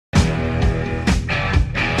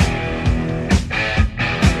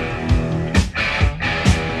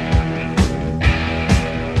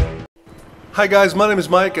Hi guys, my name is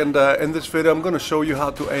Mike, and in this video I'm going to show you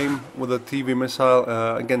how to aim with a TV missile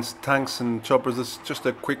against tanks and choppers. This is just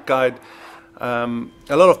a quick guide. A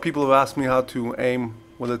lot of people have asked me how to aim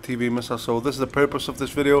with a TV missile, so this is the purpose of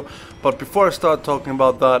this video. But before I start talking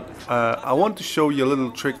about that, I want to show you a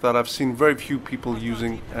little trick that I've seen very few people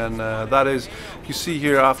using, and that is, you see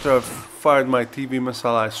here, after I've fired my TV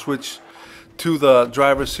missile, I switch to the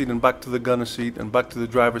driver's seat and back to the gunner seat and back to the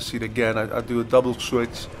driver's seat again. I do a double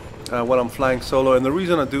switch when I'm flying solo, and the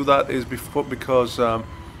reason I do that is because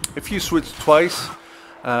if you switch twice,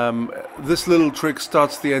 this little trick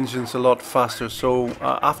starts the engines a lot faster. So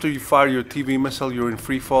after you fire your TV missile, you're in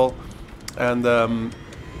free fall, and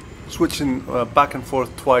switching back and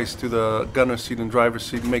forth twice to the gunner seat and driver's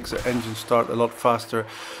seat makes the engine start a lot faster.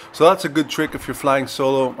 So that's a good trick if you're flying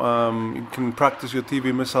solo. You can practice your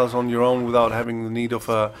TV missiles on your own without having the need of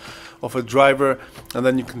a driver, and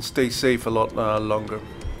then you can stay safe a lot longer.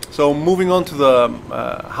 So moving on to the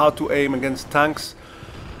how to aim against tanks.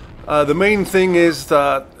 The main thing is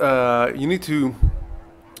that you need to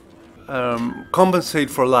compensate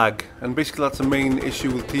for lag, and basically that's the main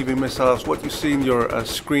issue with TV missiles. What you see in your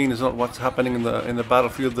screen is not what's happening in the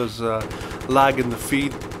battlefield. There's lag in the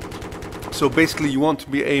feed. So basically you want to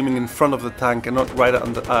be aiming in front of the tank and not right at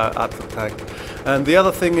the tank. And the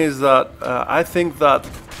other thing is that I think that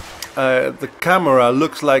the camera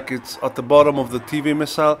looks like it's at the bottom of the TV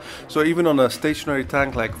missile. So even on a stationary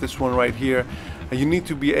tank like this one right here, you need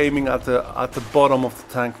to be aiming at the bottom of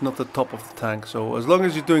the tank, not the top of the tank. So as long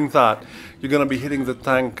as you're doing that, you're going to be hitting the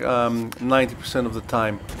tank 90% of the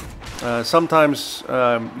time. Sometimes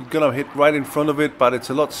you're going to hit right in front of it, but it's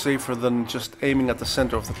a lot safer than just aiming at the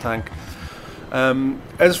center of the tank.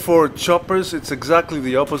 As for choppers, it's exactly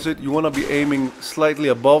the opposite. You want to be aiming slightly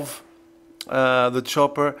above the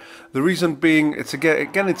chopper. The reason being, it's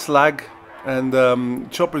again it's lag,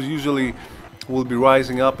 and choppers usually will be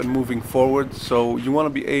rising up and moving forward, so you want to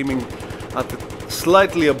be aiming at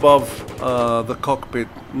slightly above the cockpit,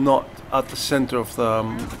 not at the center of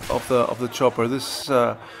the chopper. This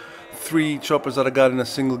 3 choppers that I got in a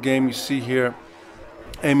single game, you see here,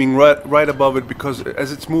 aiming right above it, because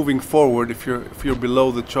as it's moving forward, if you're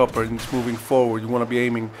below the chopper and it's moving forward, you want to be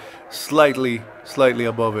aiming slightly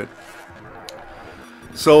above it.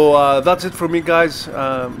 So that's it for me, guys.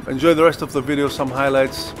 Enjoy the rest of the video, some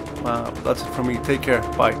highlights. That's it for me. Take care.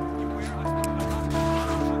 Bye.